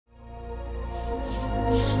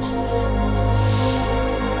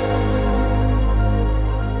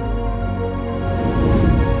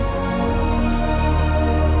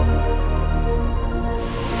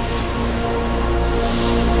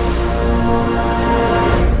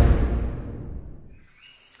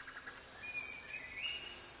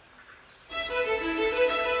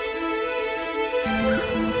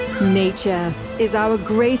Nature is our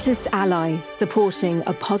greatest ally, supporting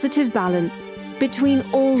a positive balance between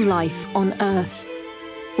all life on Earth.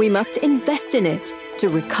 We must invest in it to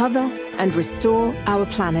recover and restore our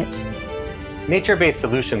planet. Nature-based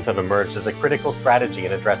solutions have emerged as a critical strategy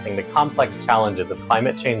in addressing the complex challenges of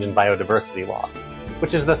climate change and biodiversity loss,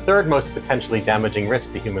 which is the third most potentially damaging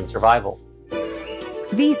risk to human survival.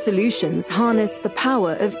 These solutions harness the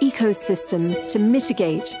power of ecosystems to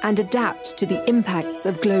mitigate and adapt to the impacts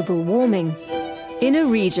of global warming. In a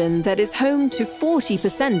region that is home to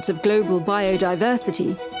 40% of global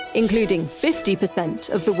biodiversity, including 50%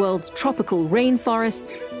 of the world's tropical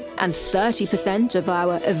rainforests and 30% of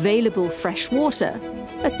our available fresh water,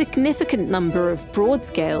 a significant number of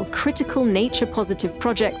broad-scale, critical nature-positive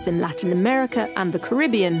projects in Latin America and the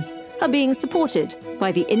Caribbean are being supported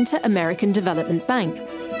by the Inter-American Development Bank.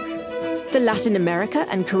 The Latin America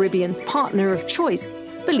and Caribbean's partner of choice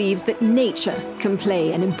believes that nature can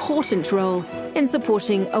play an important role in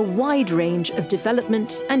supporting a wide range of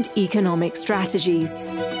development and economic strategies.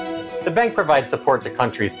 The bank provides support to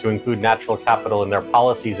countries to include natural capital in their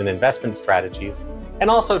policies and investment strategies, and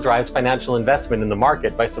also drives financial investment in the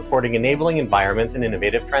market by supporting enabling environments and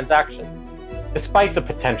innovative transactions. Despite the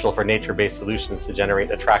potential for nature-based solutions to generate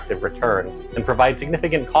attractive returns and provide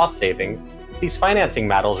significant cost savings, these financing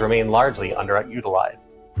models remain largely underutilized.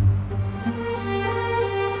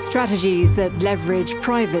 Strategies that leverage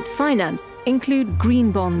private finance include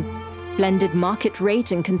green bonds, blended market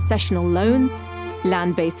rate and concessional loans,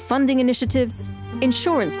 land-based funding initiatives,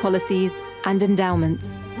 insurance policies, and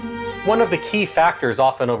endowments. One of the key factors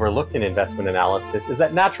often overlooked in investment analysis is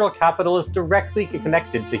that natural capital is directly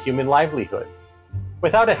connected to human livelihoods.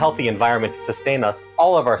 Without a healthy environment to sustain us,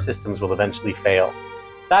 all of our systems will eventually fail.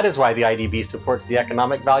 That is why the IDB supports the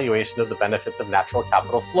economic valuation of the benefits of natural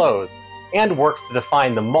capital flows and works to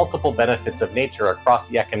define the multiple benefits of nature across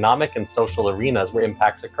the economic and social arenas where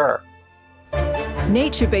impacts occur.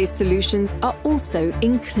 Nature-based solutions are also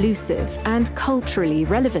inclusive and culturally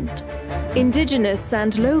relevant. Indigenous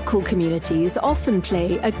and local communities often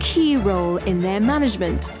play a key role in their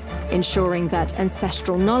management, ensuring that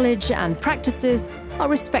ancestral knowledge and practices are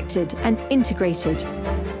respected and integrated.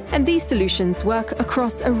 And these solutions work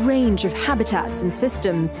across a range of habitats and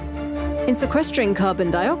systems. In sequestering carbon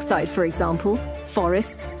dioxide, for example,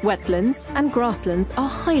 forests, wetlands, and grasslands are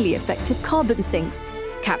highly effective carbon sinks,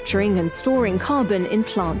 capturing and storing carbon in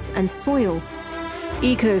plants and soils.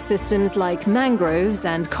 Ecosystems like mangroves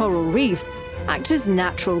and coral reefs act as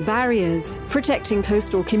natural barriers, protecting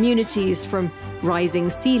coastal communities from rising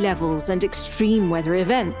sea levels and extreme weather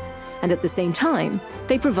events, and at the same time,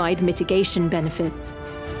 they provide mitigation benefits.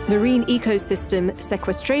 Marine ecosystem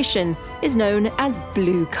sequestration is known as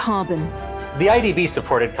blue carbon. The IDB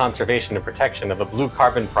supported conservation and protection of a blue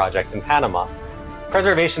carbon project in Panama,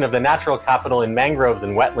 preservation of the natural capital in mangroves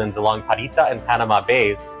and wetlands along Parita and Panama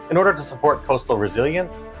Bays in order to support coastal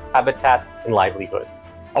resilience, habitats, and livelihoods.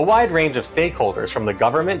 A wide range of stakeholders, from the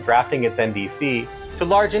government drafting its NDC to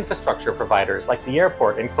large infrastructure providers like the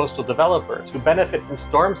airport and coastal developers who benefit from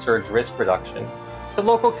storm surge risk reduction, to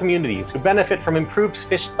local communities who benefit from improved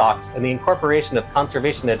fish stocks and the incorporation of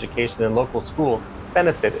conservation education in local schools,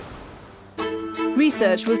 benefited.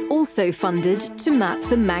 Research was also funded to map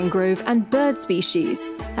the mangrove and bird species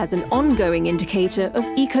as an ongoing indicator of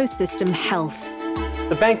ecosystem health.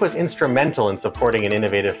 The bank was instrumental in supporting an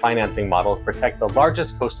innovative financing model to protect the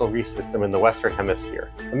largest coastal reef system in the Western Hemisphere,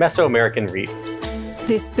 the Mesoamerican reef.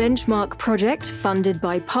 This benchmark project, funded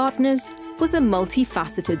by partners, was a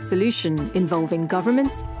multifaceted solution involving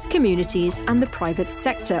governments, communities, and the private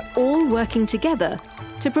sector all working together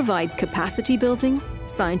to provide capacity building,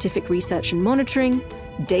 scientific research and monitoring,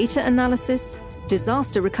 data analysis,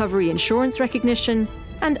 disaster recovery insurance recognition,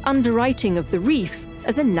 and underwriting of the reef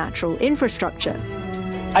as a natural infrastructure.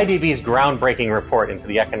 IDB's groundbreaking report into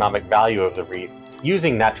the economic value of the reef,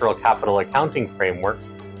 using natural capital accounting frameworks,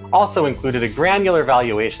 also included a granular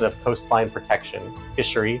valuation of coastline protection,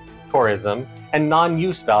 fishery, tourism, and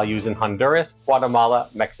non-use values in Honduras, Guatemala,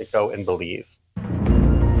 Mexico, and Belize.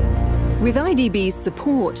 With IDB's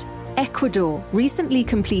support, Ecuador recently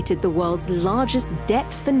completed the world's largest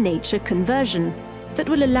debt-for-nature conversion that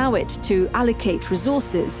will allow it to allocate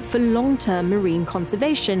resources for long-term marine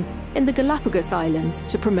conservation in the Galapagos Islands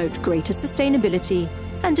to promote greater sustainability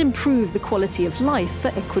and improve the quality of life for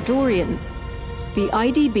Ecuadorians. The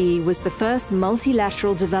IDB was the first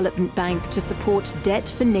multilateral development bank to support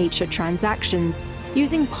debt-for-nature transactions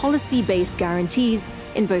using policy-based guarantees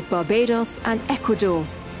in both Barbados and Ecuador,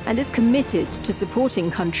 and is committed to supporting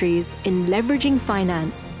countries in leveraging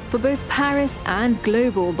finance for both Paris and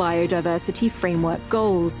global biodiversity framework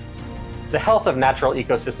goals. The health of natural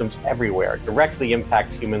ecosystems everywhere directly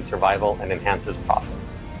impacts human survival and enhances profits.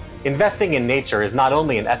 Investing in nature is not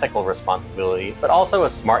only an ethical responsibility, but also a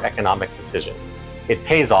smart economic decision. It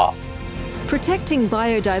pays off. Protecting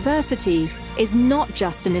biodiversity is not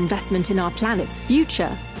just an investment in our planet's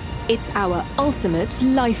future, it's our ultimate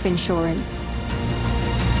life insurance.